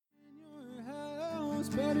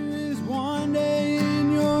Better is one day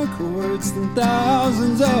in your courts than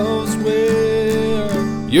thousands elsewhere.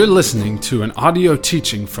 You're listening to an audio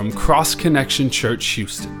teaching from Cross Connection Church,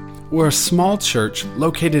 Houston. We're a small church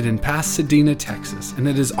located in Pasadena, Texas, and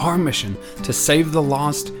it is our mission to save the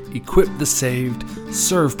lost, equip the saved,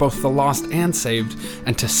 serve both the lost and saved,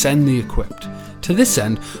 and to send the equipped. To this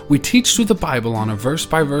end, we teach through the Bible on a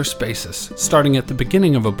verse-by-verse basis, starting at the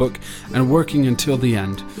beginning of a book and working until the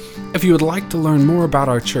end. If you would like to learn more about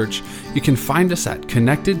our church, you can find us at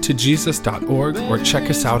connectedtojesus.org or check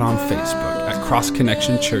us out on Facebook at Cross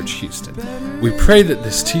Connection Church Houston. We pray that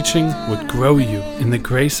this teaching would grow you in the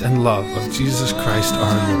grace and love of Jesus Christ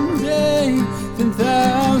our Lord. Than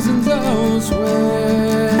thousands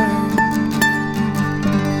elsewhere.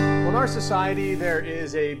 Well, in our society, there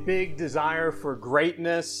is a big desire for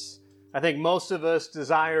greatness. I think most of us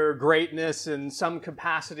desire greatness in some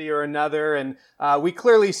capacity or another, and we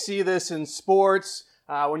clearly see this in sports.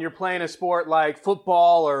 When you're playing a sport like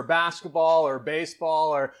football or basketball or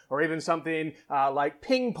baseball or even something like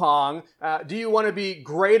ping pong, do you want to be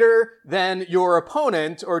greater than your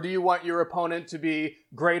opponent, or do you want your opponent to be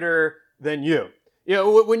greater than you? You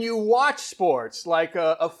know, when you watch sports like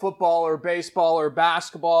a football or baseball or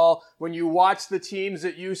basketball, when you watch the teams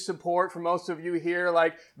that you support, for most of you here,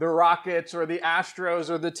 like the Rockets or the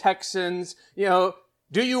Astros or the Texans, you know,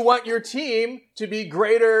 do you want your team to be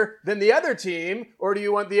greater than the other team, or do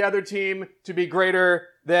you want the other team to be greater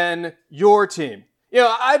than your team? You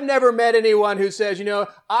know, I've never met anyone who says, you know,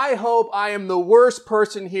 I hope I am the worst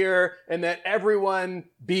person here and that everyone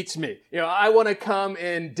beats me. You know, I want to come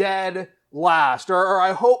in dead last, or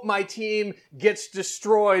I hope my team gets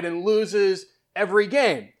destroyed and loses every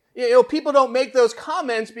game. You know, people don't make those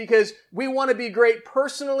comments because we want to be great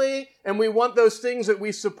personally, and we want those things that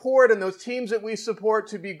we support and those teams that we support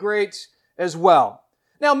to be great as well.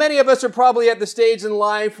 Now, many of us are probably at the stage in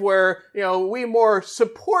life where, you know, we more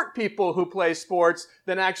support people who play sports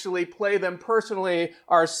than actually play them personally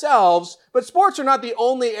ourselves. But sports are not the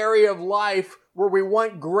only area of life where we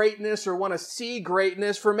want greatness or want to see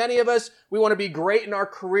greatness. For many of us, we want to be great in our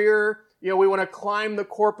career. You know, we want to climb the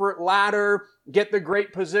corporate ladder, get the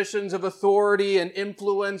great positions of authority and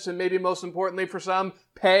influence, and maybe most importantly for some,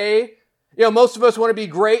 pay. You know, most of us want to be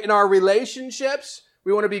great in our relationships.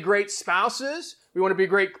 We want to be great spouses. We want to be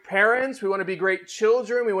great parents. We want to be great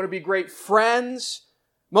children. We want to be great friends.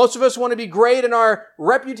 Most of us want to be great in our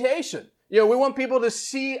reputation. You know, we want people to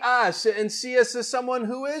see us and see us as someone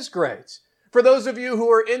who is great. For those of you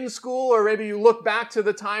who are in school, or maybe you look back to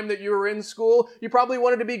the time that you were in school, you probably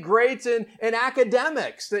wanted to be great in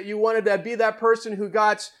academics, that you wanted to be that person who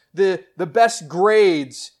got the best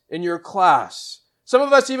grades in your class. Some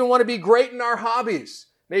of us even want to be great in our hobbies.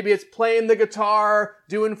 Maybe it's playing the guitar,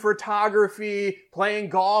 doing photography, playing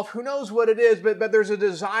golf, who knows what it is, but there's a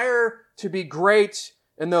desire to be great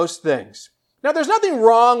in those things. Now, there's nothing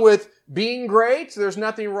wrong with being great. There's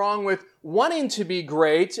nothing wrong with wanting to be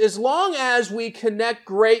great, as long as we connect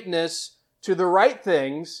greatness to the right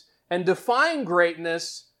things and define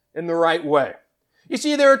greatness in the right way. You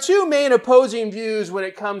see, there are two main opposing views when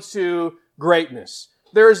it comes to greatness.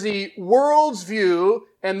 There's the world's view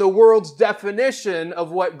and the world's definition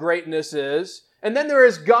of what greatness is, and then there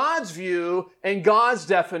is God's view and God's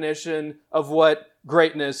definition of what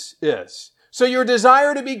greatness is. So your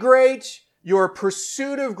desire to be great, your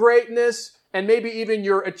pursuit of greatness, and maybe even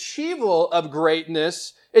your achievement of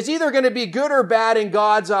greatness is either going to be good or bad in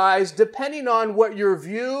God's eyes, depending on what your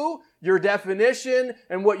view, your definition,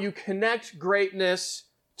 and what you connect greatness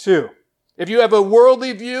to. If you have a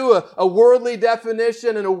worldly view, a worldly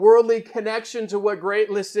definition, and a worldly connection to what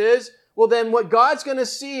greatness is, well then what God's going to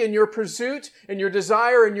see in your pursuit and your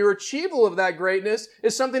desire and your achievement of that greatness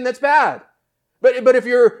is something that's bad. But if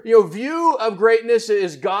your view of greatness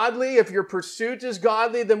is godly, if your pursuit is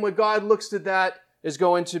godly, then what God looks at that is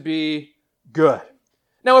going to be good.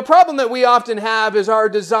 Now, a problem that we often have is our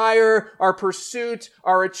desire, our pursuit,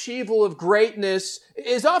 our achievement of greatness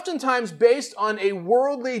is oftentimes based on a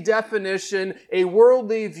worldly definition, a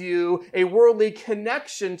worldly view, a worldly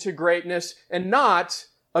connection to greatness, and not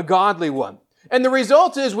a godly one. And the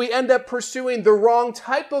result is we end up pursuing the wrong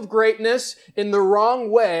type of greatness in the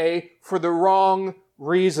wrong way for the wrong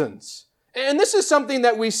reasons. And this is something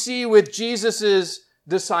that we see with Jesus'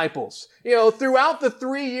 disciples. You know, throughout the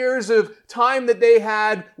 3 years of time that they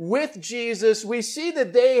had with Jesus, we see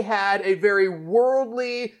that they had a very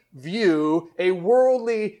worldly view, a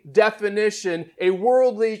worldly definition, a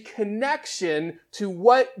worldly connection to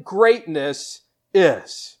what greatness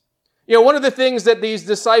is. You know, one of the things that these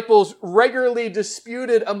disciples regularly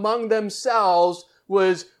disputed among themselves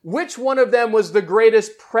was which one of them was the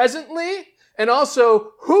greatest presently and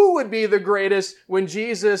also who would be the greatest when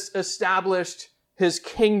Jesus established his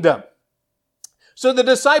kingdom. So the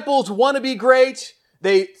disciples want to be great.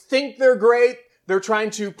 They think they're great. They're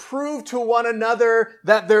trying to prove to one another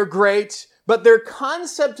that they're great. But their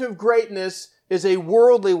concept of greatness is a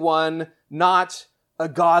worldly one, not a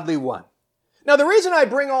godly one. Now, the reason I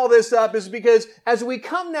bring all this up is because as we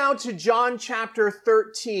come now to John chapter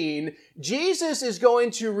 13, Jesus is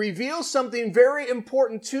going to reveal something very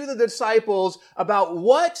important to the disciples about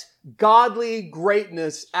what godly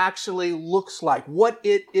greatness actually looks like, what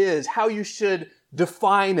it is, how you should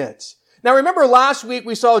define it. Now, remember last week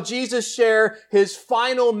we saw Jesus share his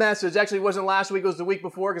final message. Actually, it wasn't last week, it was the week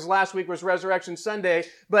before, because last week was Resurrection Sunday.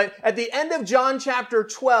 But at the end of John chapter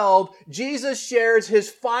 12, Jesus shares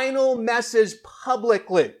his final message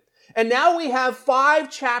publicly. And now we have 5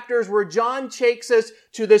 chapters where John takes us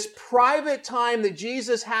to this private time that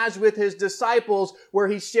Jesus has with his disciples, where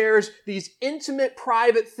he shares these intimate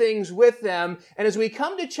private things with them. And as we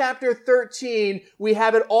come to chapter 13, we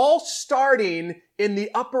have it all starting in the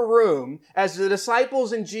upper room as the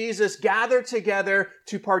disciples and Jesus gather together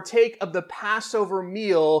to partake of the Passover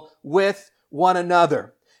meal with one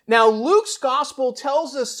another. Now, Luke's gospel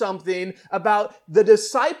tells us something about the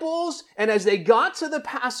disciples, and as they got to the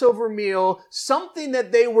Passover meal, something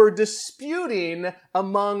that they were disputing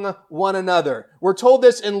among one another. We're told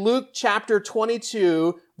this in Luke chapter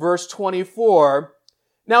 22, verse 24.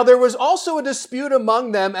 Now, there was also a dispute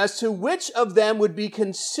among them as to which of them would be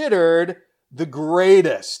considered the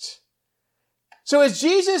greatest. So as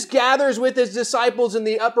Jesus gathers with his disciples in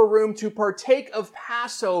the upper room to partake of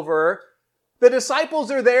Passover, the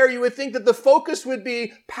disciples are there. You would think that the focus would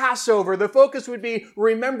be Passover. The focus would be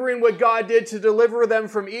remembering what God did to deliver them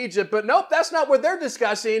from Egypt. But nope, that's not what they're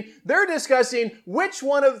discussing. They're discussing which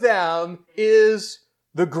one of them is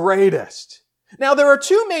the greatest. Now, there are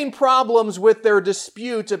 2 main problems with their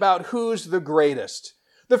dispute about who's the greatest.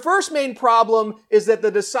 The first main problem is that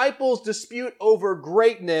the disciples' dispute over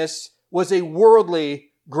greatness was a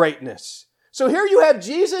worldly greatness. So here you have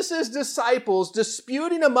Jesus' disciples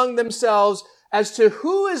disputing among themselves as to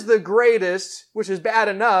who is the greatest, which is bad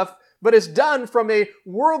enough, but it's done from a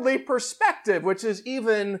worldly perspective, which is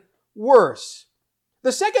even worse.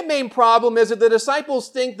 The second main problem is that the disciples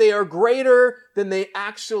think they are greater than they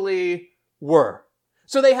actually were.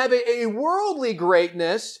 So they have a worldly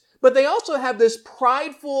greatness, but they also have this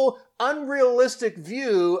prideful, unrealistic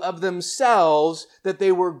view of themselves that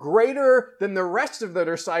they were greater than the rest of the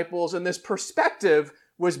disciples, and this perspective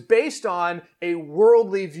was based on a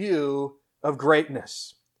worldly view of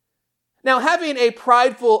greatness. Now, having a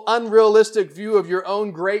prideful, unrealistic view of your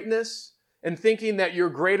own greatness and thinking that you're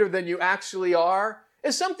greater than you actually are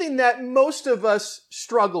is something that most of us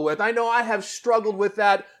struggle with. I know I have struggled with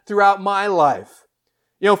that throughout my life.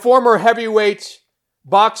 Former heavyweight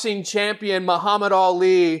boxing champion Muhammad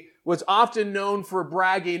Ali was often known for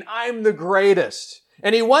bragging, "I'm the greatest."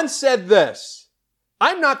 And he once said this,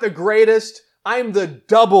 "I'm not the greatest, I'm the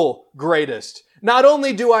double greatest. Not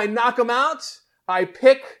only do I knock him out, I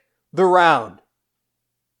pick the round."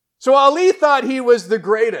 So Ali thought he was the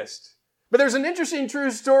greatest. But there's an interesting true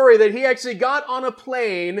story that he actually got on a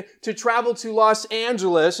plane to travel to Los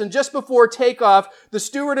Angeles, and just before takeoff, the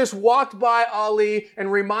stewardess walked by Ali and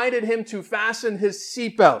reminded him to fasten his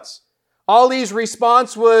seatbelt. Ali's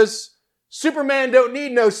response was, "Superman don't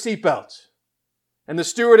need no seatbelt." And the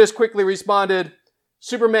stewardess quickly responded,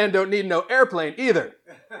 "Superman don't need no airplane either."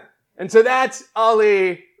 And to that,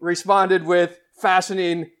 Ali responded with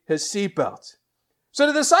fastening his seatbelt. So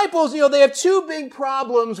the disciples, they have 2 big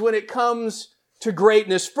problems when it comes to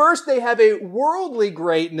greatness. First, they have a worldly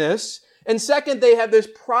greatness. And second, they have this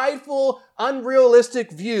prideful, unrealistic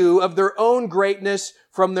view of their own greatness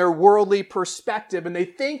from their worldly perspective. And they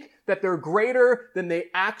think that they're greater than they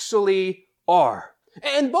actually are.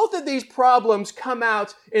 And both of these problems come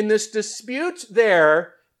out in this dispute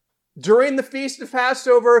there during the Feast of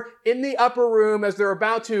Passover in the upper room as they're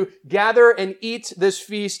about to gather and eat this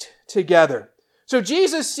feast together. So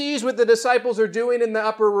Jesus sees what the disciples are doing in the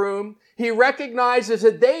upper room. He recognizes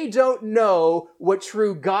that they don't know what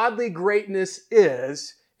true godly greatness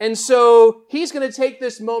is. And so he's going to take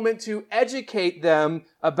this moment to educate them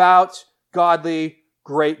about godly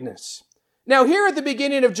greatness. Now, here at the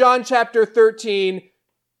beginning of John chapter 13,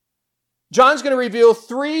 John's going to reveal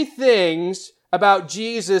 3 things about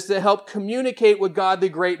Jesus that help communicate what godly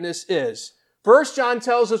greatness is. First, John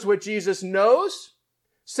tells us what Jesus knows.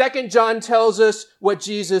 Second, John tells us what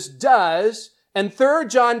Jesus does. And third,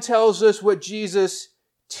 John tells us what Jesus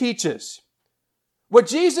teaches. What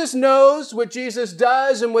Jesus knows, what Jesus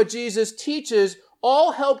does, and what Jesus teaches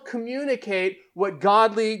all help communicate what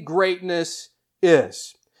godly greatness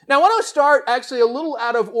is. Now, I want to start actually a little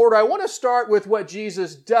out of order. I want to start with what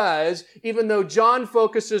Jesus does, even though John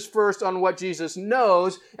focuses first on what Jesus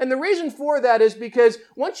knows. And the reason for that is because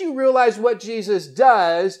once you realize what Jesus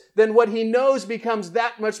does, then what he knows becomes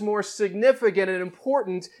that much more significant and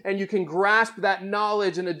important, and you can grasp that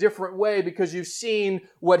knowledge in a different way because you've seen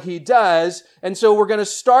what he does. And so we're going to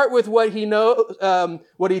start with what he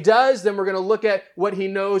what he does, then we're going to look at what he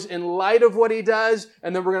knows in light of what he does,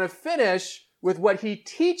 and then we're going to finish with what he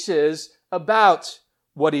teaches about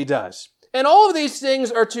what he does. And all of these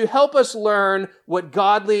things are to help us learn what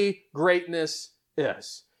godly greatness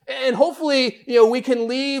is. And hopefully, we can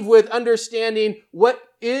leave with understanding what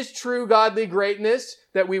is true godly greatness,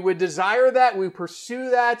 that we would desire that, we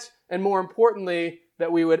pursue that, and more importantly,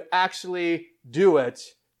 that we would actually do it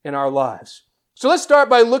in our lives. So let's start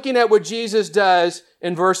by looking at what Jesus does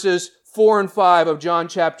in verses 4 and 5 of John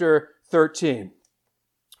chapter 13.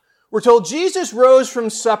 We're told Jesus rose from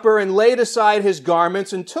supper and laid aside his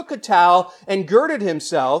garments and took a towel and girded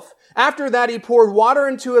himself. After that, he poured water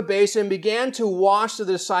into a basin and began to wash the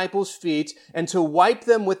disciples' feet and to wipe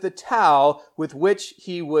them with the towel with which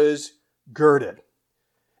he was girded.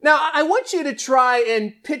 Now, I want you to try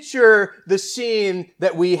and picture the scene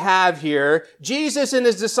that we have here. Jesus and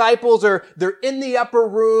his disciples they're in the upper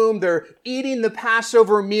room, they're eating the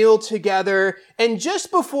Passover meal together, and just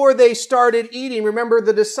before they started eating, remember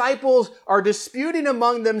the disciples are disputing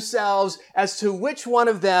among themselves as to which one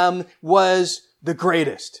of them was the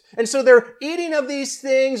greatest. And so they're eating of these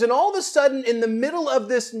things, and all of a sudden, in the middle of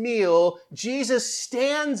this meal, Jesus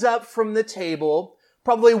stands up from the table,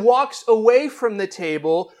 probably walks away from the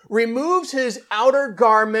table, removes his outer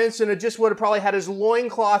garments, and it just would have probably had his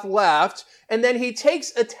loincloth left, and then he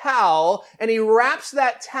takes a towel and he wraps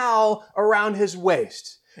that towel around his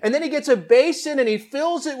waist. And then he gets a basin and he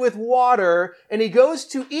fills it with water, and he goes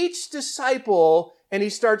to each disciple and he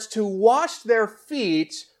starts to wash their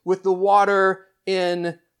feet with the water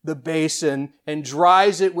in the basin and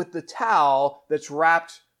dries it with the towel that's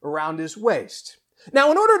wrapped around his waist.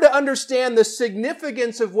 Now, in order to understand the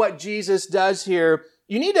significance of what Jesus does here,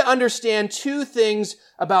 you need to understand two things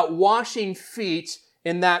about washing feet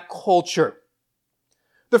in that culture.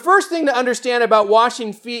 The first thing to understand about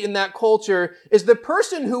washing feet in that culture is the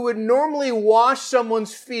person who would normally wash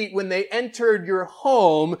someone's feet when they entered your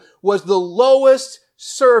home was the lowest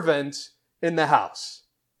servant in the house.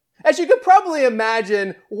 As you could probably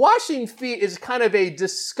imagine, washing feet is kind of a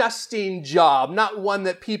disgusting job, not one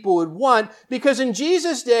that people would want, because in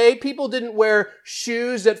Jesus' day, people didn't wear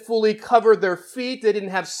shoes that fully covered their feet. They didn't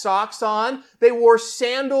have socks on. They wore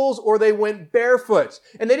sandals or they went barefoot.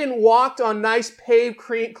 And they didn't walk on nice paved,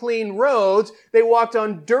 clean roads. They walked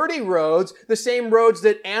on dirty roads, the same roads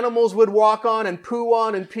that animals would walk on and poo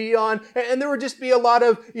on and pee on. And there would just be a lot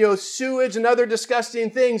of, sewage and other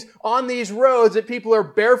disgusting things on these roads that people are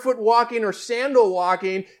barefoot walking or sandal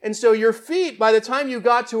walking. And so your feet, by the time you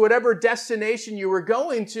got to whatever destination you were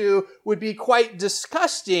going to, would be quite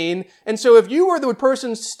disgusting. And so if you were the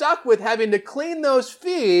person stuck with having to clean those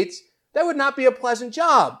feet, that would not be a pleasant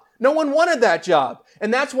job. No one wanted that job.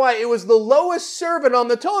 And that's why it was the lowest servant on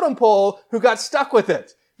the totem pole who got stuck with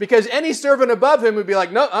it. Because any servant above him would be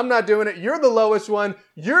like, no, I'm not doing it. You're the lowest one.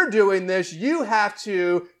 You're doing this. You have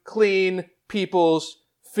to clean people's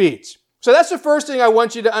feet. So that's the first thing I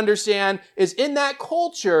want you to understand is in that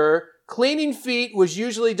culture, cleaning feet was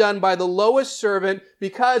usually done by the lowest servant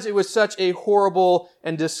because it was such a horrible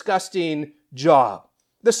and disgusting job.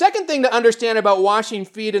 The second thing to understand about washing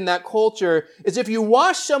feet in that culture is if you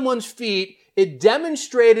wash someone's feet, it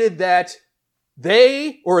demonstrated that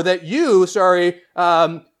they were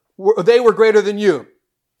greater than you.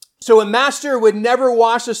 So a master would never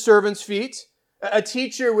wash a servant's feet. A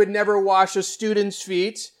teacher would never wash a student's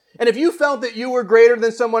feet. And if you felt that you were greater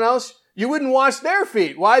than someone else, you wouldn't wash their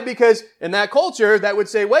feet. Why? Because in that culture, that would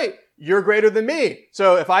say, wait, you're greater than me.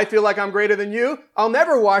 So if I feel like I'm greater than you, I'll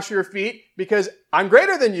never wash your feet because I'm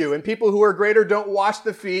greater than you. And people who are greater don't wash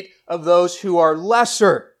the feet of those who are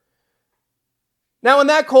lesser. Now, in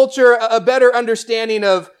that culture, a better understanding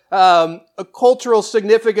of a cultural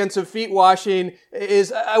significance of feet washing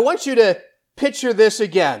is, I want you to picture this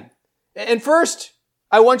again. And first,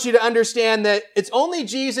 I want you to understand that it's only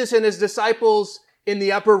Jesus and his disciples in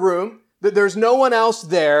the upper room, that there's no one else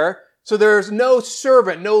there. So there's no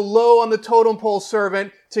servant, no low on the totem pole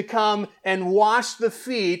servant to come and wash the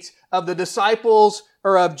feet of the disciples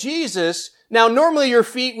or of Jesus. Now, normally your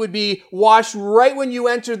feet would be washed right when you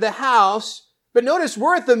entered the house. But notice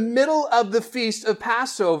we're at the middle of the feast of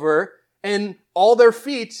Passover and all their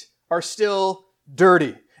feet are still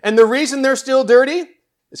dirty. And the reason they're still dirty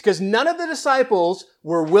is because none of the disciples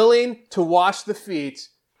were willing to wash the feet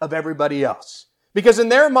of everybody else. Because in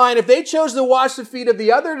their mind, if they chose to wash the feet of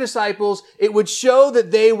the other disciples, it would show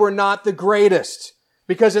that they were not the greatest.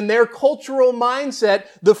 Because in their cultural mindset,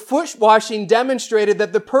 the foot washing demonstrated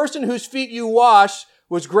that the person whose feet you wash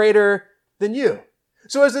was greater than you.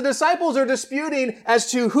 So as the disciples are disputing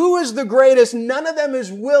as to who is the greatest, none of them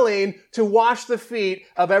is willing to wash the feet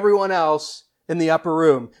of everyone else in the upper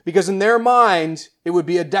room. Because in their mind, it would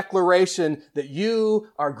be a declaration that you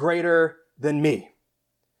are greater than me.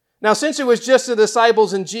 Now, since it was just the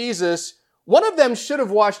disciples and Jesus, one of them should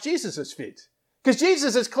have washed Jesus' feet. Because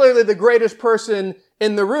Jesus is clearly the greatest person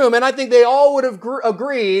in the room. And I think they all would have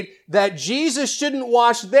agreed that Jesus shouldn't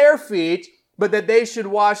wash their feet, but that they should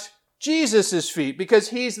wash Jesus' feet because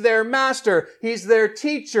he's their master. He's their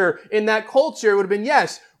teacher. In that culture, it would have been,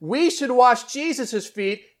 yes, we should wash Jesus'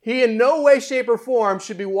 feet. He in no way, shape, or form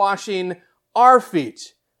should be washing our feet.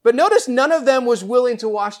 But notice none of them was willing to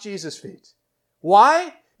wash Jesus' feet.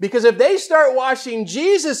 Why? Because if they start washing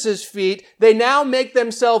Jesus' feet, they now make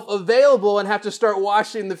themselves available and have to start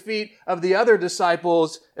washing the feet of the other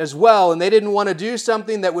disciples as well. And they didn't want to do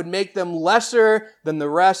something that would make them lesser than the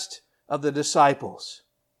rest of the disciples.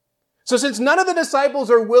 So since none of the disciples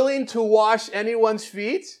are willing to wash anyone's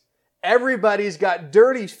feet, everybody's got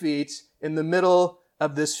dirty feet in the middle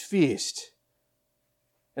of this feast.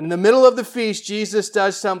 And in the middle of the feast, Jesus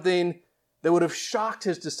does something that would have shocked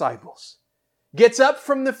his disciples. Gets up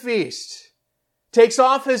from the feast, takes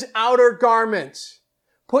off his outer garment,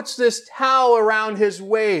 puts this towel around his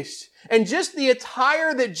waist, and just the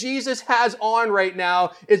attire that Jesus has on right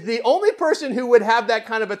now is the only person who would have that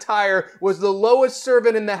kind of attire was the lowest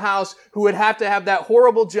servant in the house who would have to have that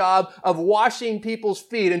horrible job of washing people's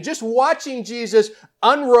feet. And just watching Jesus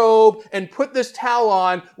unrobe and put this towel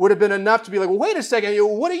on would have been enough to be like, well, wait a second,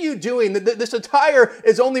 what are you doing? This attire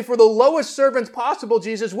is only for the lowest servants possible,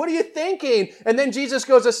 Jesus. What are you thinking? And then Jesus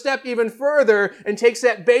goes a step even further and takes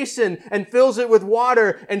that basin and fills it with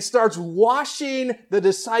water and starts washing the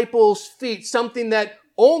disciples' feet, something that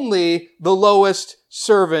only the lowest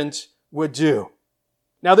servant would do.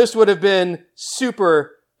 Now, this would have been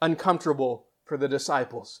super uncomfortable for the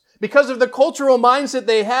disciples because of the cultural mindset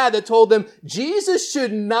they had that told them, Jesus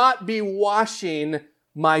should not be washing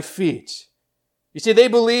my feet. You see, they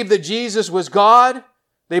believed that Jesus was God.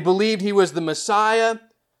 They believed he was the Messiah.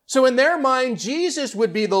 So in their mind, Jesus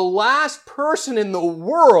would be the last person in the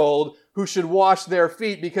world who should wash their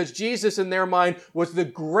feet because Jesus in their mind was the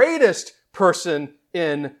greatest person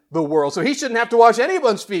in the world. So he shouldn't have to wash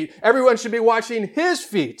anyone's feet. Everyone should be washing his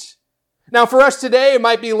feet. Now, for us today, it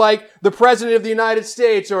might be like the President of the United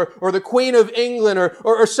States or the Queen of England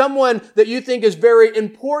or someone that you think is very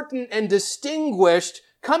important and distinguished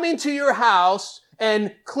coming to your house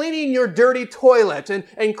and cleaning your dirty toilet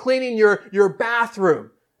and cleaning your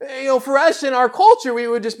bathroom. You know, for us in our culture, we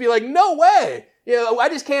would just be like, no way. You know, I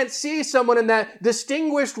just can't see someone in that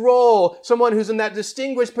distinguished role, someone who's in that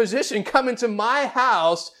distinguished position coming to my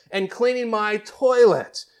house and cleaning my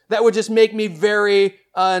toilet. That would just make me very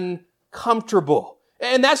uncomfortable.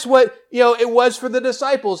 And that's what, it was for the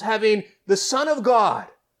disciples, having the Son of God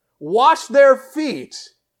wash their feet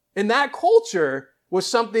in that culture was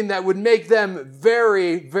something that would make them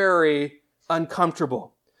very, very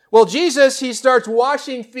uncomfortable. Well, Jesus, he starts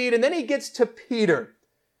washing feet and then he gets to Peter.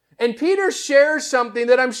 And Peter shares something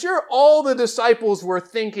that I'm sure all the disciples were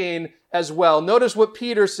thinking as well. Notice what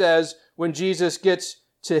Peter says when Jesus gets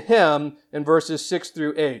to him in verses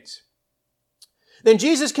 6-8. Then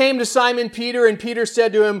Jesus came to Simon Peter, and Peter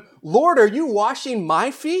said to him, Lord, are you washing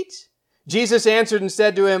my feet? Jesus answered and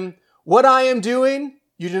said to him, what I am doing,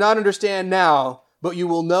 you do not understand now, but you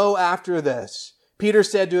will know after this. Peter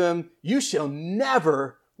said to him, you shall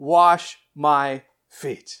never wash my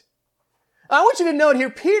feet. I want you to note here,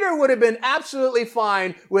 Peter would have been absolutely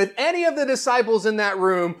fine with any of the disciples in that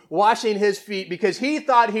room washing his feet because he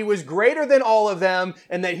thought he was greater than all of them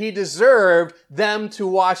and that he deserved them to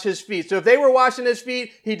wash his feet. So if they were washing his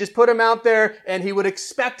feet, he just put them out there and he would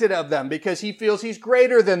expect it of them because he feels he's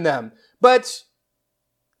greater than them. But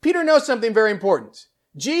Peter knows something very important.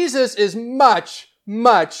 Jesus is much,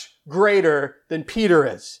 much greater than Peter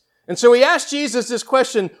is. And so he asked Jesus this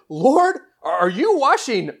question, Lord, are you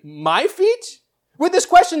washing my feet? With this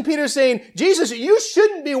question, Peter's saying, Jesus, you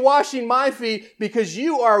shouldn't be washing my feet because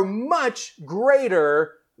you are much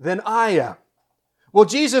greater than I am. Well,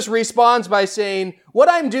 Jesus responds by saying, what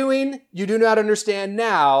I'm doing, you do not understand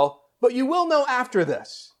now, but you will know after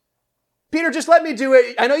this. Peter, just let me do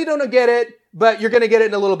it. I know you don't get it, but you're going to get it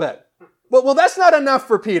in a little bit. Well, that's not enough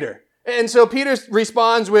for Peter. And so Peter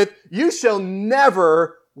responds with, you shall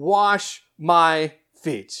never wash my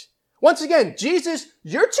feet. Once again, Jesus,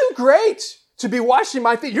 you're too great to be washing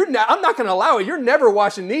my feet. I'm not going to allow it. You're never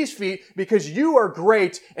washing these feet because you are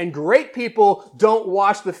great, and great people don't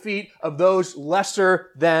wash the feet of those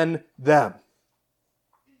lesser than them.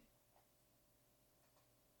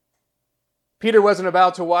 Peter wasn't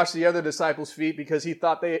about to wash the other disciples' feet because he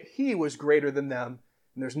thought he was greater than them.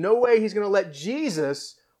 And there's no way he's going to let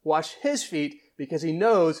Jesus wash his feet because he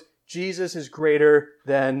knows Jesus is greater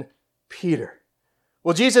than Peter.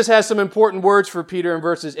 Well, Jesus has some important words for Peter in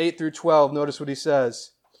verses 8 through 12. Notice what he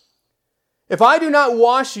says. If I do not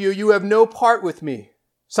wash you, you have no part with me.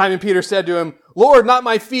 Simon Peter said to him, Lord, not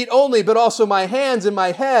my feet only, but also my hands and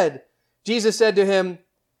my head. Jesus said to him,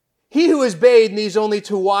 he who is bathed needs only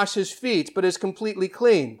to wash his feet, but is completely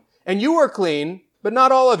clean. And you are clean, but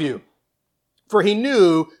not all of you. For he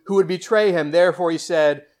knew who would betray him. Therefore he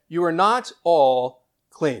said, you are not all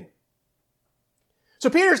clean. So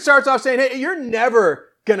Peter starts off saying, hey, you're never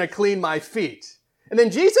going to clean my feet. And then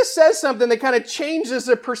Jesus says something that kind of changes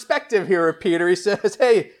the perspective here of Peter. He says,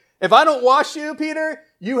 hey, if I don't wash you, Peter,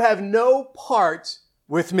 you have no part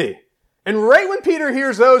with me. And right when Peter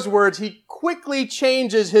hears those words, he quickly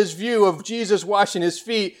changes his view of Jesus washing his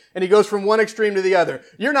feet, and he goes from one extreme to the other.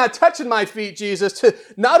 You're not touching my feet, Jesus, to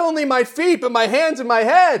not only my feet, but my hands and my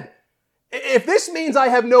head. If this means I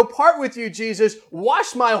have no part with you, Jesus,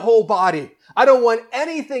 wash my whole body. I don't want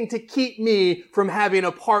anything to keep me from having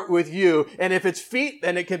a part with you. And if it's feet,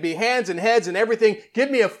 then it can be hands and heads and everything.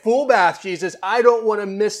 Give me a full bath, Jesus. I don't want to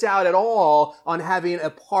miss out at all on having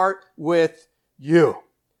a part with you.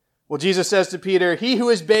 Well, Jesus says to Peter, he who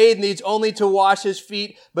is bathed needs only to wash his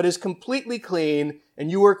feet, but is completely clean, and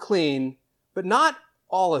you are clean, but not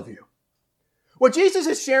all of you. What Jesus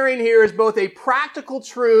is sharing here is both a practical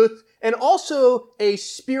truth and also a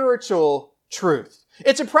spiritual truth.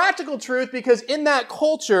 It's a practical truth because in that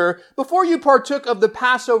culture, before you partook of the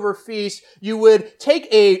Passover feast, you would take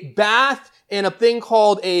a bath in a thing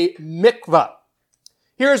called a mikvah.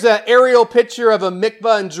 Here's an aerial picture of a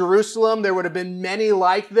mikvah in Jerusalem. There would have been many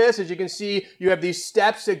like this. As you can see, you have these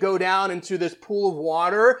steps that go down into this pool of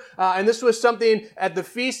water. And this was something at the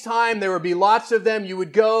feast time. There would be lots of them. You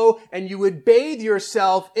would go and you would bathe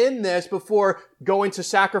yourself in this before going to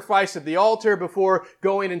sacrifice at the altar, before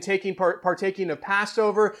going and partaking of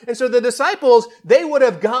Passover. And so the disciples, they would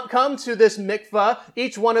have come to this mikvah.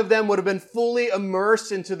 Each one of them would have been fully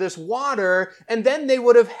immersed into this water. And then they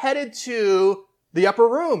would have headed to the upper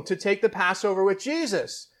room to take the Passover with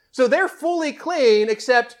Jesus. So they're fully clean,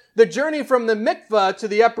 except the journey from the mikvah to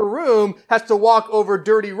the upper room has to walk over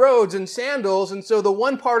dirty roads and sandals. And so the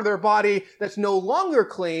one part of their body that's no longer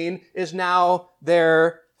clean is now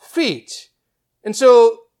their feet. And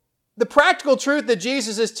so the practical truth that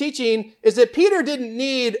Jesus is teaching is that Peter didn't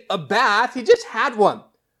need a bath. He just had one.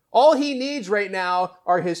 All he needs right now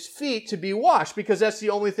are his feet to be washed because that's the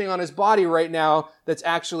only thing on his body right now that's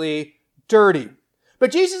actually dirty.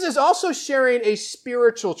 But Jesus is also sharing a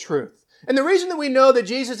spiritual truth. And the reason that we know that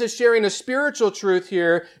Jesus is sharing a spiritual truth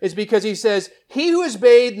here is because he says, he who is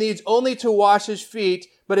bathed needs only to wash his feet,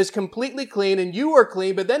 but is completely clean, and you are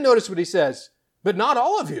clean. But then notice what he says, but not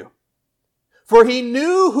all of you. For he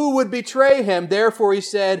knew who would betray him. Therefore he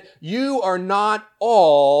said, you are not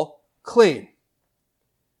all clean.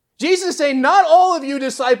 Jesus is saying, not all of you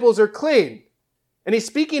disciples are clean. And he's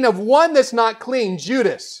speaking of one that's not clean,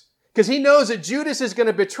 Judas. Because he knows that Judas is going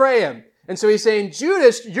to betray him. And so he's saying,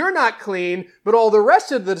 Judas, you're not clean, but all the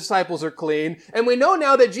rest of the disciples are clean. And we know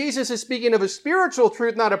now that Jesus is speaking of a spiritual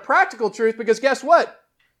truth, not a practical truth, because guess what?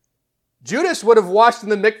 Judas would have washed in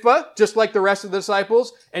the mikvah, just like the rest of the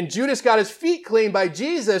disciples. And Judas got his feet cleaned by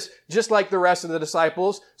Jesus, just like the rest of the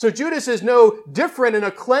disciples. So Judas is no different in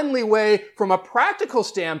a cleanly way from a practical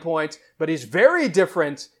standpoint, but he's very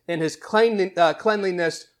different in his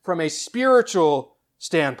cleanliness from a spiritual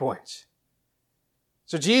standpoint.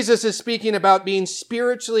 So Jesus is speaking about being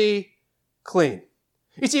spiritually clean.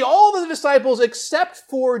 You see, all of the disciples except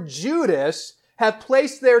for Judas have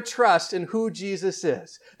placed their trust in who Jesus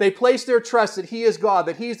is. They place their trust that he is God,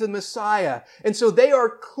 that he's the Messiah. And so they are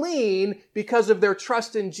clean because of their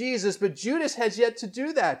trust in Jesus, but Judas has yet to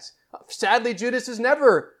do that. Sadly, Judas is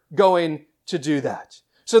never going to do that.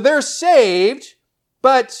 So they're saved,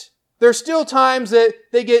 but there's still times that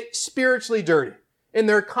they get spiritually dirty in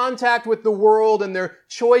their contact with the world and their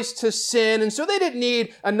choice to sin. And so they didn't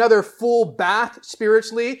need another full bath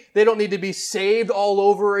spiritually. They don't need to be saved all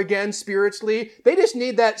over again spiritually. They just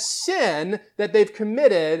need that sin that they've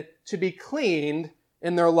committed to be cleaned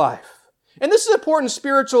in their life. And this is an important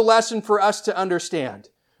spiritual lesson for us to understand.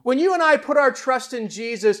 When you and I put our trust in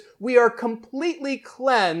Jesus, we are completely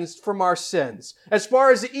cleansed from our sins. As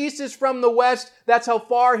far as the east is from the west, that's how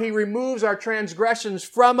far he removes our transgressions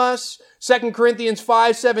from us. 2 Corinthians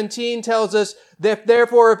 5:17 tells us that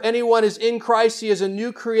therefore if anyone is in Christ, he is a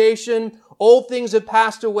new creation. Old things have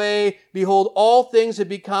passed away. Behold, all things have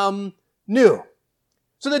become new.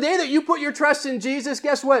 So the day that you put your trust in Jesus,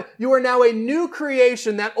 guess what? You are now a new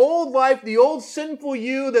creation. That old life, the old sinful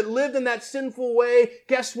you that lived in that sinful way,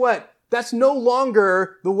 guess what? That's no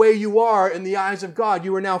longer the way you are in the eyes of God.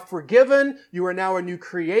 You are now forgiven. You are now a new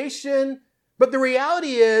creation. But the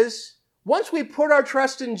reality is, once we put our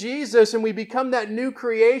trust in Jesus and we become that new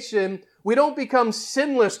creation, we don't become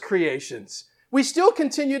sinless creations. We still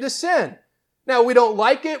continue to sin. Now, we don't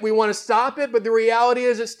like it, we want to stop it, but the reality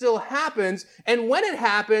is it still happens. And when it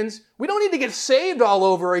happens, we don't need to get saved all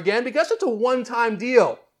over again because it's a one-time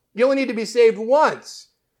deal. You only need to be saved once.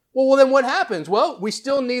 Well, then what happens? Well, we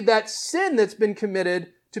still need that sin that's been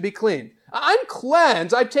committed to be clean. I'm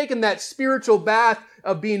cleansed. I've taken that spiritual bath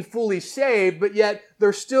of being fully saved, but yet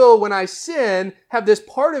there's still, when I sin, have this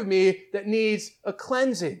part of me that needs a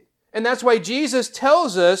cleansing. And that's why Jesus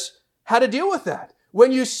tells us how to deal with that.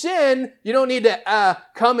 When you sin, you don't need to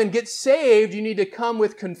come and get saved. You need to come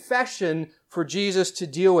with confession for Jesus to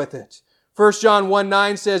deal with it. 1 John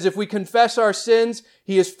 1:9 says, if we confess our sins,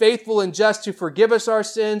 he is faithful and just to forgive us our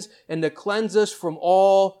sins and to cleanse us from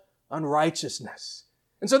all unrighteousness.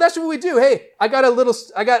 And so that's what we do. Hey, I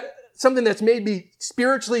got something that's made me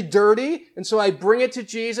spiritually dirty, and so I bring it to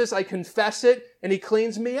Jesus, I confess it, and he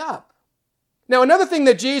cleans me up. Now, another thing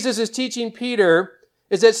that Jesus is teaching Peter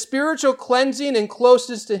is that spiritual cleansing and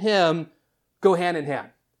closeness to him go hand in hand.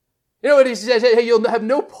 You know what he says? Hey, you'll have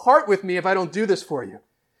no part with me if I don't do this for you.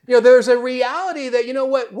 You know, there's a reality that, you know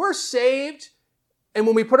what, we're saved, and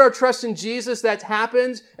when we put our trust in Jesus, that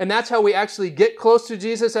happens, and that's how we actually get close to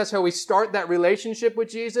Jesus. That's how we start that relationship with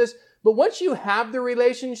Jesus. But once you have the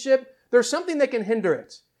relationship, there's something that can hinder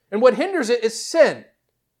it. And what hinders it is sin.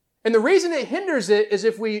 And the reason it hinders it is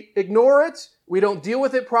if we ignore it, we don't deal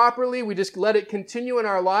with it properly, we just let it continue in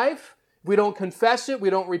our life, we don't confess it, we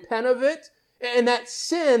don't repent of it, and that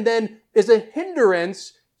sin then is a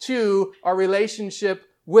hindrance to our relationship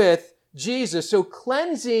with Jesus. So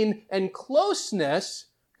cleansing and closeness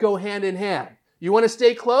go hand in hand. You want to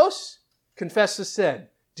stay close? Confess the sin.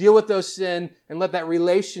 Deal with those sin and let that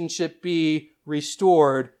relationship be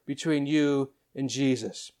restored between you and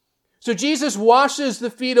Jesus. So Jesus washes the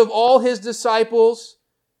feet of all his disciples,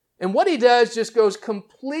 and what he does just goes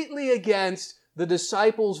completely against the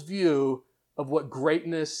disciples' view of what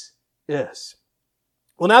greatness is.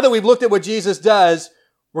 Well, now that we've looked at what Jesus does,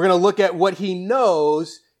 we're going to look at what he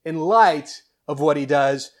knows in light of what he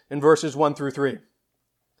does in verses 1 through 3.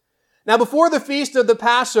 Now, before the feast of the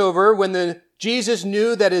Passover, when Jesus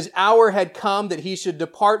knew that his hour had come that he should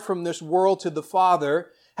depart from this world to the Father,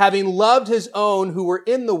 having loved his own who were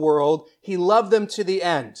in the world, he loved them to the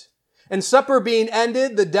end. And supper being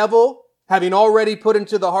ended, the devil, having already put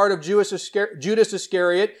into the heart of Judas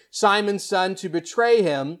Iscariot, Simon's son, to betray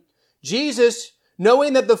him, Jesus,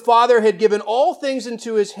 knowing that the Father had given all things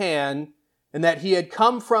into his hand, and that he had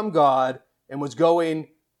come from God and was going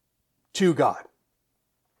to God.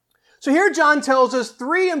 So here John tells us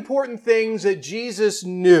three important things that Jesus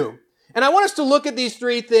knew. And I want us to look at these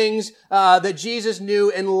three things that Jesus knew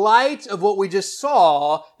in light of what we just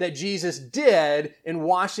saw that Jesus did in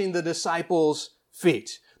washing the disciples'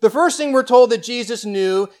 feet. The first thing we're told that Jesus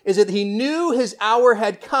knew is that he knew his hour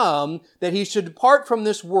had come that he should depart from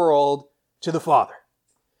this world to the Father.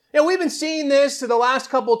 Now, we've been seeing this to the last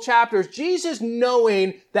couple chapters. Jesus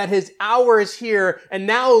knowing that his hour is here, and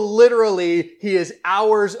now literally he is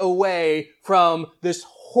hours away from this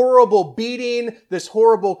horrible beating, this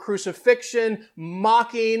horrible crucifixion,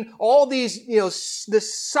 mocking, all these,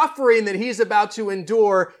 this suffering that he's about to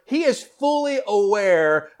endure. He is fully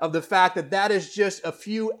aware of the fact that that is just a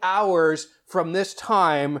few hours from this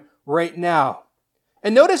time right now.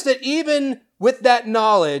 And notice that even with that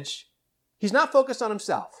knowledge, he's not focused on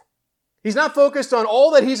himself. He's not focused on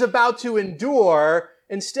all that he's about to endure.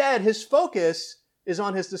 Instead, his focus is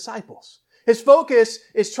on his disciples. His focus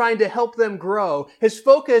is trying to help them grow. His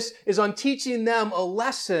focus is on teaching them a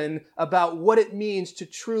lesson about what it means to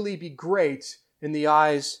truly be great in the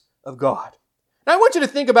eyes of God. Now, I want you to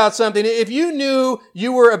think about something. If you knew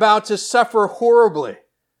you were about to suffer horribly,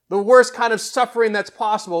 the worst kind of suffering that's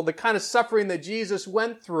possible, the kind of suffering that Jesus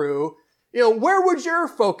went through, where would your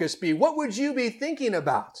focus be? What would you be thinking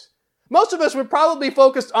about? Most of us would probably be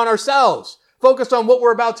focused on ourselves, focused on what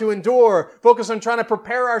we're about to endure, focused on trying to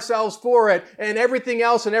prepare ourselves for it, and everything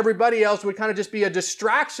else and everybody else would kind of just be a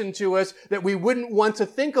distraction to us that we wouldn't want to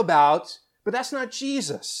think about. But that's not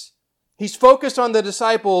Jesus. He's focused on the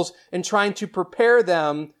disciples and trying to prepare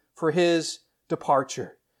them for his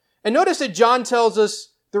departure. And notice that John tells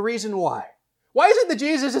us the reason why. Why is it that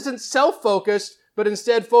Jesus isn't self-focused, but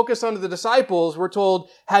instead focused on the disciples? We're told,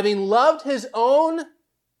 having loved his own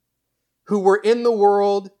who were in the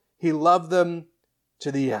world, he loved them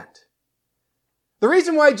to the end. The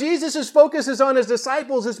reason why Jesus' focus is on his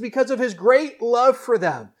disciples is because of his great love for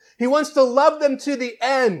them. He wants to love them to the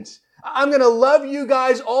end. I'm going to love you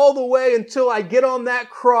guys all the way until I get on that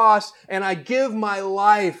cross and I give my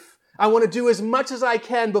life. I want to do as much as I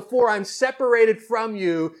can before I'm separated from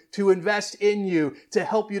you to invest in you, to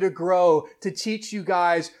help you to grow, to teach you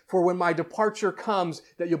guys for when my departure comes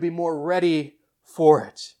that you'll be more ready for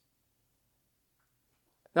it.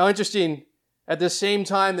 Now, interesting, at the same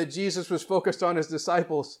time that Jesus was focused on his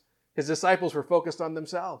disciples were focused on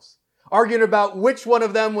themselves, arguing about which one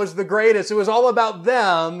of them was the greatest. It was all about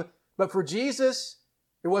them, but for Jesus,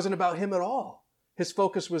 it wasn't about him at all. His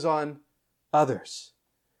focus was on others.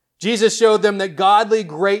 Jesus showed them that godly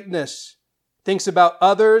greatness thinks about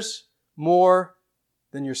others more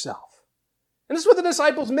than yourself. And this is what the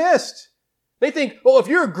disciples missed. They think, well, if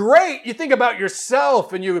you're great, you think about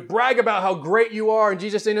yourself and you brag about how great you are. And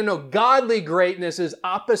Jesus saying, no, godly greatness is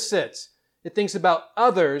opposite. It thinks about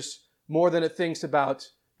others more than it thinks about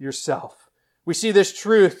yourself. We see this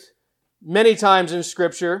truth many times in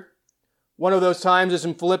Scripture. One of those times is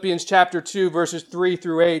in Philippians chapter 2, verses 3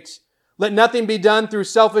 through 8. Let nothing be done through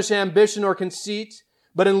selfish ambition or conceit,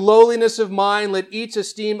 but in lowliness of mind, let each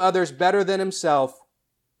esteem others better than himself.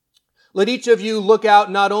 Let each of you look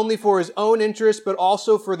out not only for his own interest, but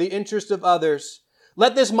also for the interest of others.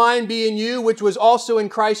 Let this mind be in you, which was also in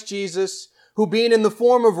Christ Jesus, who being in the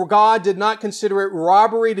form of God did not consider it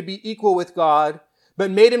robbery to be equal with God,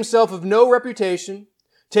 but made himself of no reputation,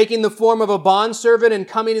 taking the form of a bondservant and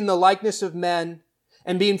coming in the likeness of men.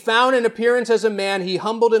 And being found in appearance as a man, he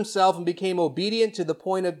humbled himself and became obedient to the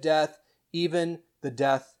point of death, even the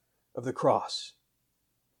death of the cross.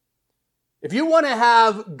 If you want to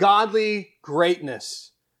have godly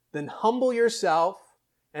greatness, then humble yourself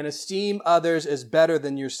and esteem others as better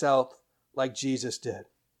than yourself, like Jesus did.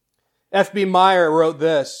 F.B. Meyer wrote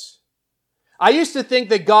this: I used to think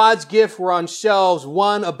that God's gifts were on shelves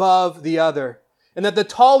one above the other, and that the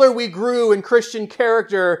taller we grew in Christian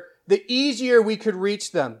character, the easier we could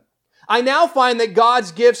reach them. I now find that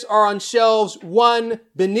God's gifts are on shelves one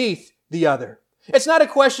beneath the other. It's not a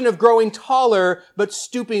question of growing taller, but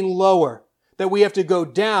stooping lower, that we have to go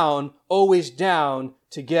down, always down,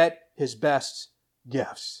 to get his best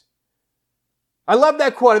gifts. I love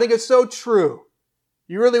that quote. I think it's so true.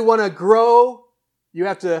 You really want to grow, you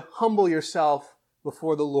have to humble yourself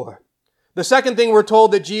before the Lord. The second thing we're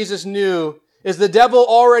told that Jesus knew is the devil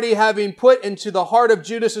already having put into the heart of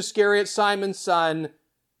Judas Iscariot, Simon's son,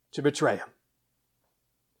 to betray him.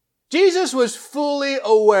 Jesus was fully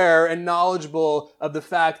aware and knowledgeable of the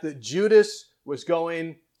fact that Judas was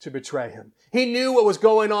going to betray him. He knew what was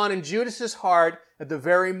going on in Judas's heart at the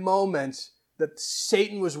very moment that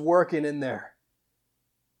Satan was working in there.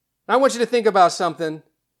 I want you to think about something.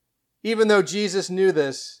 Even though Jesus knew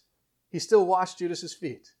this, he still washed Judas's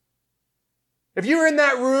feet. If you were in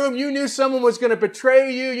that room, you knew someone was going to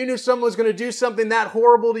betray you, you knew someone was going to do something that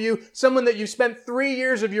horrible to you, someone that you spent 3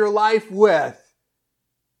 years of your life with,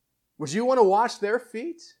 would you want to wash their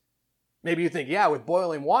feet? Maybe you think, yeah, with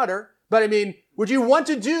boiling water. But would you want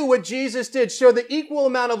to do what Jesus did, show the equal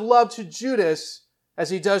amount of love to Judas as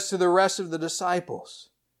he does to the rest of the disciples?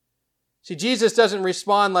 See, Jesus doesn't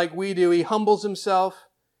respond like we do. He humbles himself,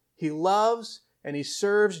 he loves, and he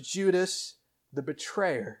serves Judas, the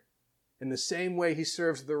betrayer, in the same way he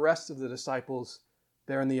serves the rest of the disciples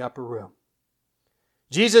there in the upper room.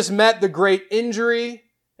 Jesus met the great injury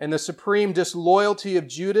and the supreme disloyalty of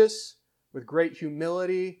Judas with great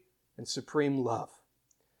humility and supreme love.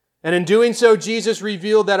 And in doing so, Jesus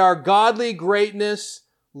revealed that our godly greatness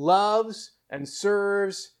loves and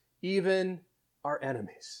serves even our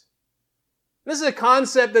enemies. This is a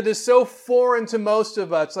concept that is so foreign to most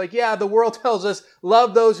of us. Like, yeah, the world tells us,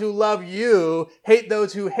 love those who love you, hate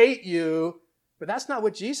those who hate you. But that's not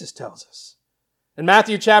what Jesus tells us. In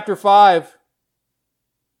Matthew chapter 5,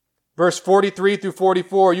 verse 43 through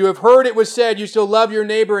 44, you have heard it was said, you shall love your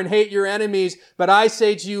neighbor and hate your enemies. But I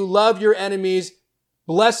say to you, love your enemies,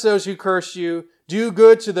 bless those who curse you, do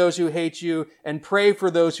good to those who hate you, and pray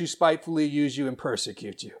for those who spitefully use you and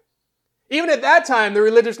persecute you. Even at that time, the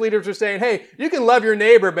religious leaders were saying, hey, you can love your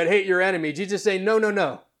neighbor but hate your enemy. Jesus is saying,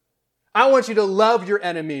 no. I want you to love your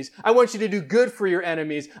enemies. I want you to do good for your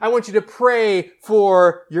enemies. I want you to pray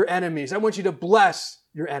for your enemies. I want you to bless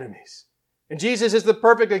your enemies. And Jesus is the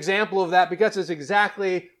perfect example of that because it's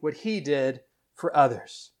exactly what he did for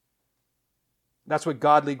others. That's what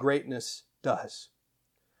godly greatness does.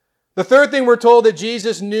 The third thing we're told that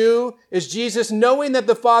Jesus knew is Jesus knowing that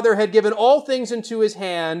the Father had given all things into his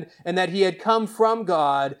hand and that he had come from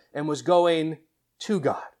God and was going to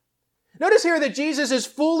God. Notice here that Jesus is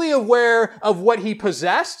fully aware of what he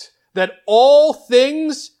possessed, that all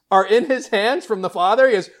things are in his hands from the Father.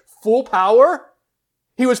 He has full power.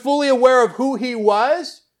 He was fully aware of who he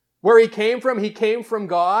was, where he came from. He came from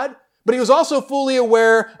God. But he was also fully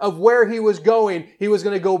aware of where he was going. He was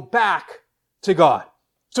going to go back to God.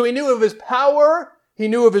 So he knew of his power. He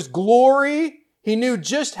knew of his glory. He knew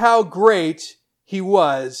just how great he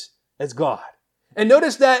was as God. And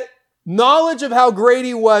notice that knowledge of how great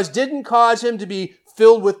he was didn't cause him to be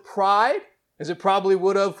filled with pride, as it probably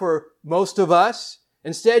would have for most of us.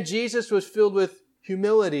 Instead, Jesus was filled with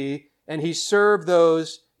humility, and he served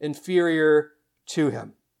those inferior to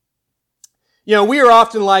him. You know, we are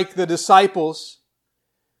often like the disciples.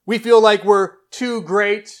 We feel like we're too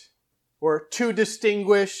great or too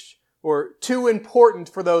distinguished or too important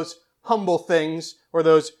for those humble things or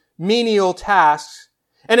those menial tasks.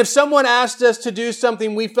 And if someone asked us to do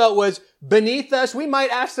something we felt was beneath us, we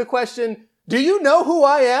might ask the question, do you know who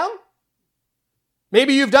I am?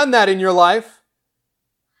 Maybe you've done that in your life.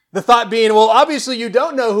 The thought being, well, obviously you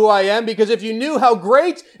don't know who I am because if you knew how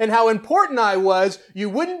great and how important I was, you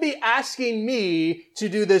wouldn't be asking me to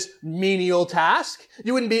do this menial task.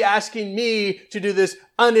 You wouldn't be asking me to do this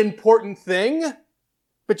unimportant thing.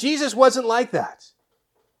 But Jesus wasn't like that.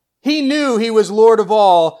 He knew he was Lord of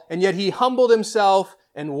all, and yet he humbled himself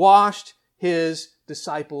and washed his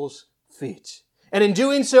disciples' feet. And in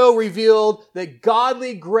doing so, revealed that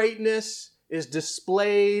godly greatness is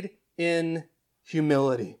displayed in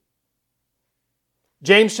humility.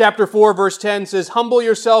 James chapter 4 verse 10 says, humble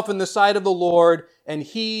yourself in the sight of the Lord, and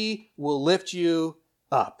he will lift you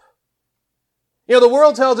up. You know, the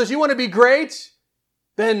world tells us you want to be great,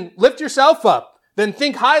 then lift yourself up. Then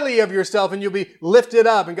think highly of yourself and you'll be lifted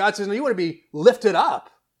up. And God says, no, you want to be lifted up.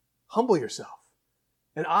 Humble yourself,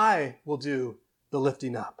 and I will do the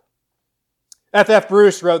lifting up. F.F.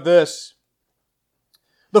 Bruce wrote this: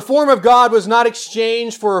 the form of God was not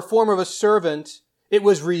exchanged for a form of a servant. It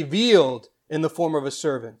was revealed in the form of a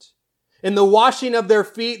servant. In the washing of their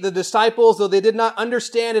feet, the disciples, though they did not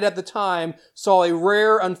understand it at the time, saw a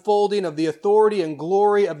rare unfolding of the authority and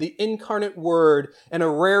glory of the incarnate Word and a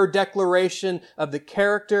rare declaration of the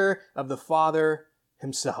character of the Father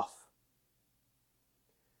himself.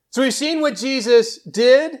 So we've seen what Jesus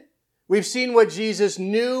did. We've seen what Jesus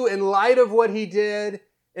knew in light of what he did.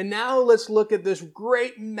 And now let's look at this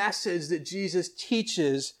great message that Jesus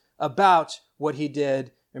teaches about what he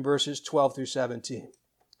did in verses 12 through 17.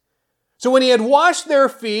 So when he had washed their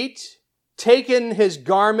feet, taken his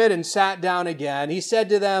garment and sat down again, he said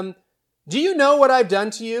to them, do you know what I've done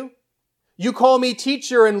to you? You call me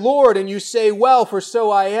teacher and Lord, and you say, well, for so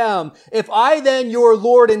I am. If I then, your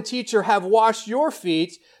Lord and teacher, have washed your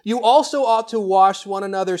feet, you also ought to wash one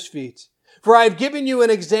another's feet. For I have given you an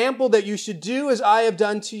example that you should do as I have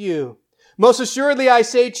done to you. Most assuredly, I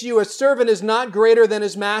say to you, a servant is not greater than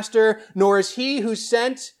his master, nor is he who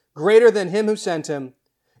sent greater than him who sent him.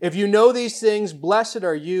 If you know these things, blessed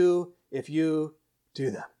are you if you do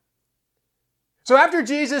them. So after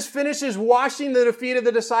Jesus finishes washing the feet of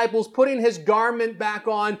the disciples, putting his garment back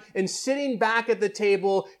on, and sitting back at the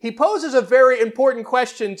table, he poses a very important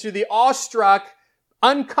question to the awestruck,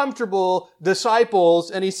 uncomfortable disciples,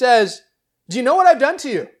 and he says, do you know what I've done to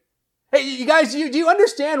you? Hey, you guys, do you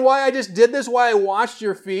understand why I just did this, why I washed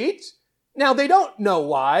your feet? Now, they don't know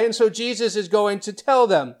why, and so Jesus is going to tell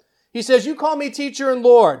them. He says, you call me teacher and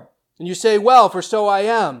Lord, and you say, well, for so I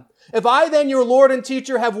am. If I then, your Lord and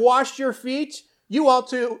teacher, have washed your feet, you ought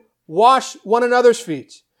to wash one another's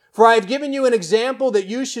feet. For I have given you an example that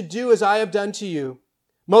you should do as I have done to you.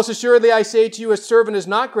 Most assuredly, I say to you, a servant is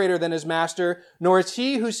not greater than his master, nor is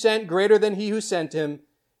he who sent greater than he who sent him.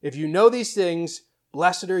 If you know these things,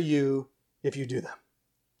 blessed are you if you do them.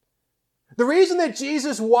 The reason that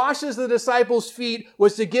Jesus washes the disciples' feet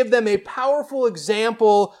was to give them a powerful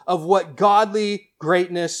example of what godly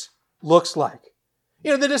greatness looks like.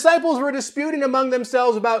 You know, the disciples were disputing among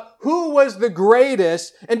themselves about who was the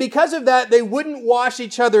greatest, and because of that, they wouldn't wash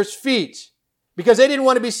each other's feet because they didn't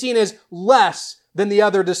want to be seen as less than the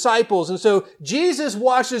other disciples. And so Jesus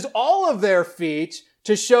washes all of their feet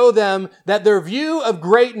to show them that their view of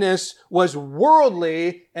greatness was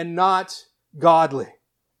worldly and not godly.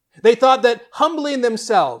 They thought that humbling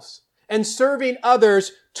themselves and serving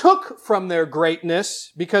others took from their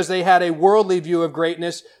greatness because they had a worldly view of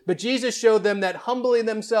greatness, but Jesus showed them that humbling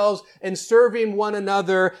themselves and serving one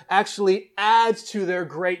another actually adds to their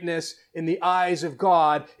greatness in the eyes of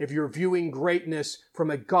God if you're viewing greatness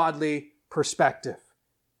from a godly perspective.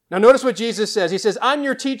 Now notice what Jesus says. He says, I'm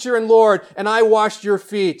your teacher and Lord, and I washed your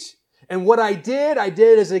feet. And what I did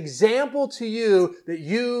as an example to you that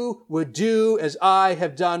you would do as I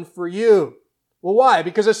have done for you. Well, why?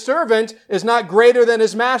 Because a servant is not greater than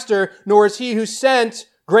his master, nor is he who sent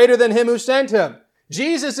greater than him who sent him.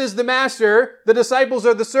 Jesus is the master, the disciples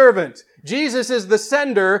are the servant. Jesus is the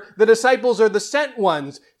sender, the disciples are the sent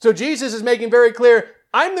ones. So Jesus is making very clear,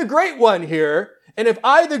 I'm the great one here, and if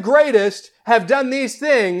I, the greatest, have done these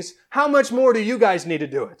things, how much more do you guys need to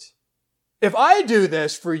do it? If I do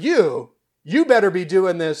this for you, you better be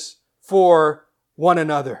doing this for one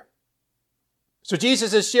another. So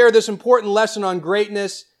Jesus has shared this important lesson on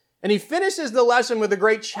greatness, and he finishes the lesson with a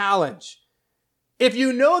great challenge. If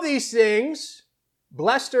you know these things,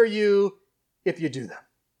 blessed are you if you do them.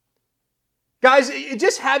 Guys,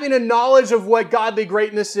 just having a knowledge of what godly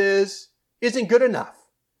greatness is isn't good enough.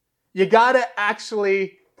 You gotta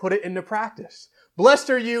actually put it into practice. Blessed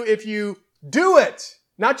are you if you do it,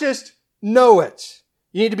 not just know it.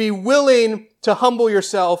 You need to be willing to humble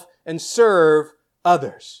yourself and serve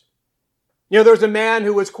others. You know, there was a man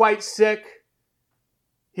who was quite sick.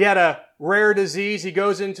 He had a rare disease. He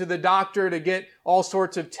goes into the doctor to get all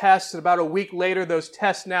sorts of tests. And about a week later, those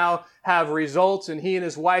tests now have results. And he and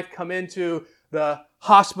his wife come into the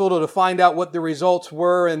hospital to find out what the results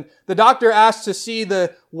were. And the doctor asks to see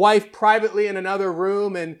the wife privately in another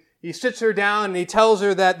room. And he sits her down and he tells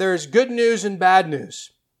her that there's good news and bad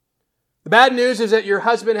news. The bad news is that your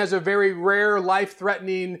husband has a very rare,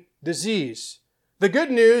 life-threatening disease. The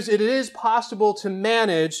good news, it is possible to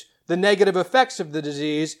manage the negative effects of the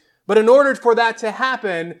disease, but in order for that to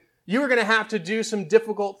happen, you are going to have to do some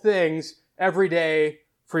difficult things every day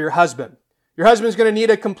for your husband. Your husband's going to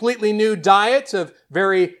need a completely new diet of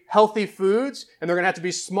very healthy foods, and they're going to have to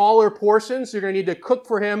be smaller portions. So you're going to need to cook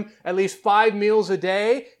for him at least 5 meals a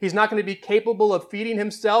day. He's not going to be capable of feeding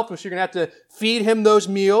himself, so you're going to have to feed him those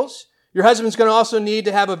meals. Your husband's going to also need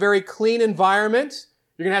to have a very clean environment.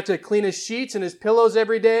 You're going to have to clean his sheets and his pillows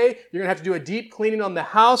every day. You're going to have to do a deep cleaning on the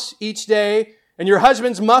house each day. And your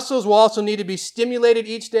husband's muscles will also need to be stimulated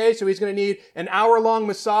each day. So he's going to need an hour-long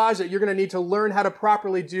massage that you're going to need to learn how to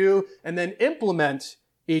properly do and then implement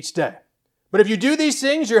each day. But if you do these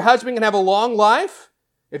things, your husband can have a long life.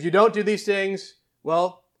 If you don't do these things,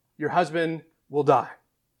 well, your husband will die.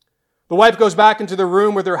 The wife goes back into the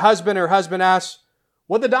room with her husband. Her husband asks,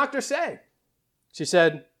 "What'd the doctor say?" She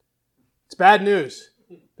said, "It's bad news.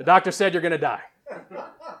 The doctor said you're going to die."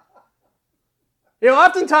 You know,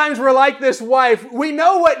 oftentimes we're like this wife. We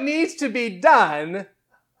know what needs to be done,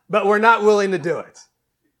 but we're not willing to do it.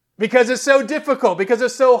 Because it's so difficult, because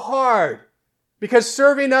it's so hard. Because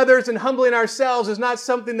serving others and humbling ourselves is not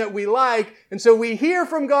something that we like. And so we hear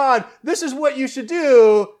from God, this is what you should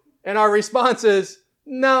do. And our response is,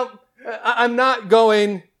 no, I'm not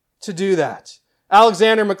going to do that.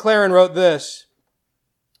 Alexander Maclaren wrote this: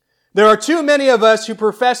 "There are too many of us who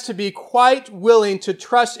profess to be quite willing to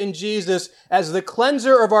trust in Jesus as the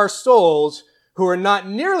cleanser of our souls, who are not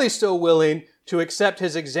nearly so willing to accept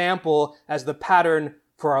his example as the pattern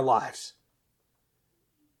for our lives."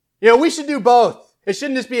 You know, we should do both. It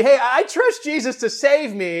shouldn't just be, hey, I trust Jesus to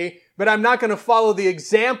save me, but I'm not going to follow the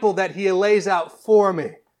example that he lays out for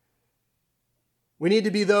me. We need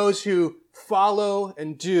to be those who follow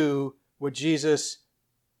and do what Jesus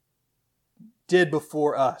did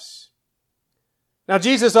before us. Now,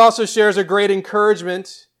 Jesus also shares a great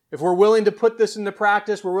encouragement. If we're willing to put this into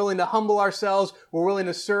practice, we're willing to humble ourselves, we're willing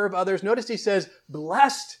to serve others. Notice he says,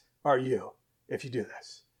 blessed are you if you do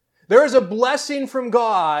this. There is a blessing from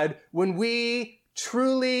God when we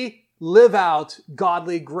truly live out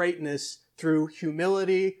godly greatness through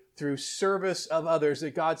humility, through service of others,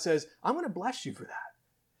 that God says, I'm going to bless you for that.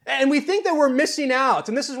 And we think that we're missing out.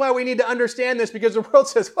 And this is why we need to understand this, because the world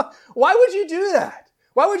says, why would you do that?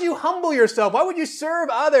 Why would you humble yourself? Why would you serve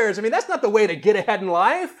others? I mean, that's not the way to get ahead in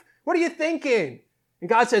life. What are you thinking? And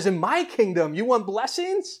God says, in my kingdom, you want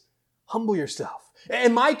blessings? Humble yourself.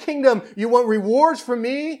 In my kingdom, you want rewards from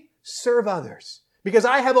me? Serve others. Because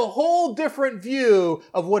I have a whole different view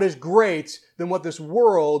of what is great than what this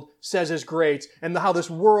world says is great, and how this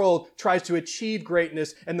world tries to achieve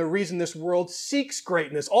greatness, and the reason this world seeks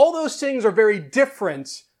greatness. All those things are very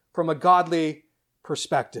different from a godly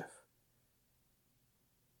perspective.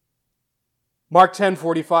 Mark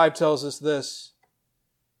 10:45 tells us this: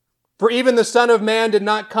 "For even the Son of Man did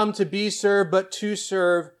not come to be served, but to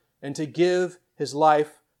serve and to give his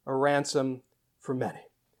life a ransom for many.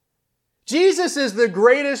 Jesus is the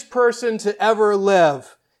greatest person to ever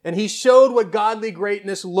live, and he showed what godly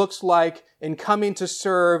greatness looks like in coming to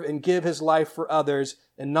serve and give his life for others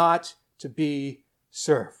and not to be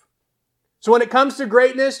served. So when it comes to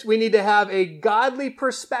greatness, we need to have a godly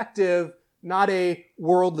perspective, not a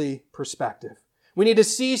worldly perspective. We need to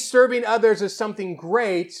see serving others as something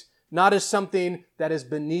great, not as something that is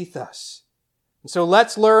beneath us. And so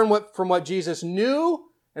let's learn from what Jesus knew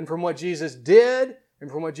and from what Jesus did and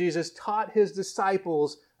from what Jesus taught his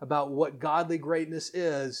disciples about what godly greatness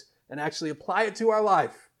is and actually apply it to our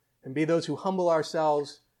life and be those who humble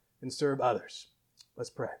ourselves and serve others. Let's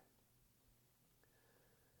pray.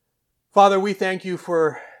 Father, we thank you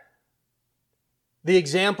for the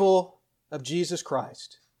example of Jesus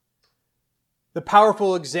Christ, the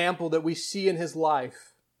powerful example that we see in his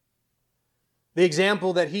life, the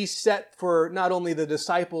example that he set for not only the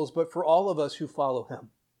disciples, but for all of us who follow him.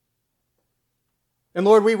 And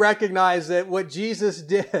Lord, we recognize that what Jesus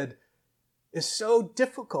did is so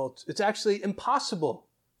difficult. It's actually impossible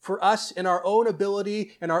for us in our own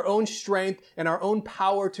ability and our own strength and our own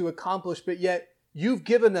power to accomplish, but yet you've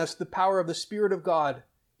given us the power of the Spirit of God.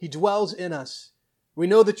 He dwells in us. We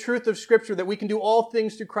know the truth of Scripture that we can do all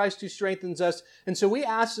things through Christ who strengthens us. And so we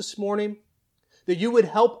ask this morning that you would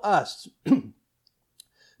help us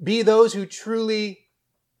be those who truly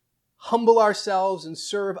humble ourselves and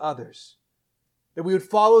serve others. That we would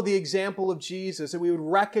follow the example of Jesus, that we would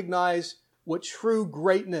recognize what true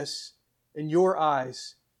greatness in your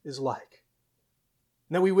eyes is like.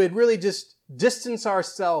 And that we would really just distance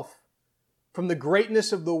ourselves from the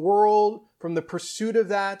greatness of the world, from the pursuit of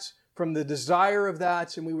that, from the desire of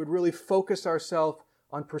that, and we would really focus ourselves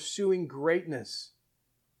on pursuing greatness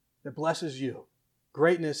that blesses you,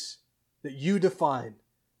 greatness that you define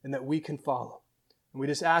and that we can follow. And we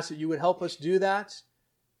just ask that you would help us do that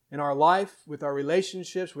in our life, with our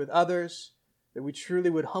relationships with others, that we truly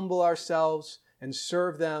would humble ourselves and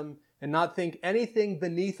serve them and not think anything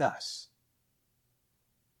beneath us,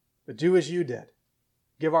 but do as you did.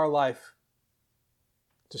 Give our life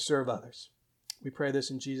to serve others. We pray this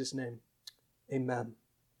in Jesus' name. Amen.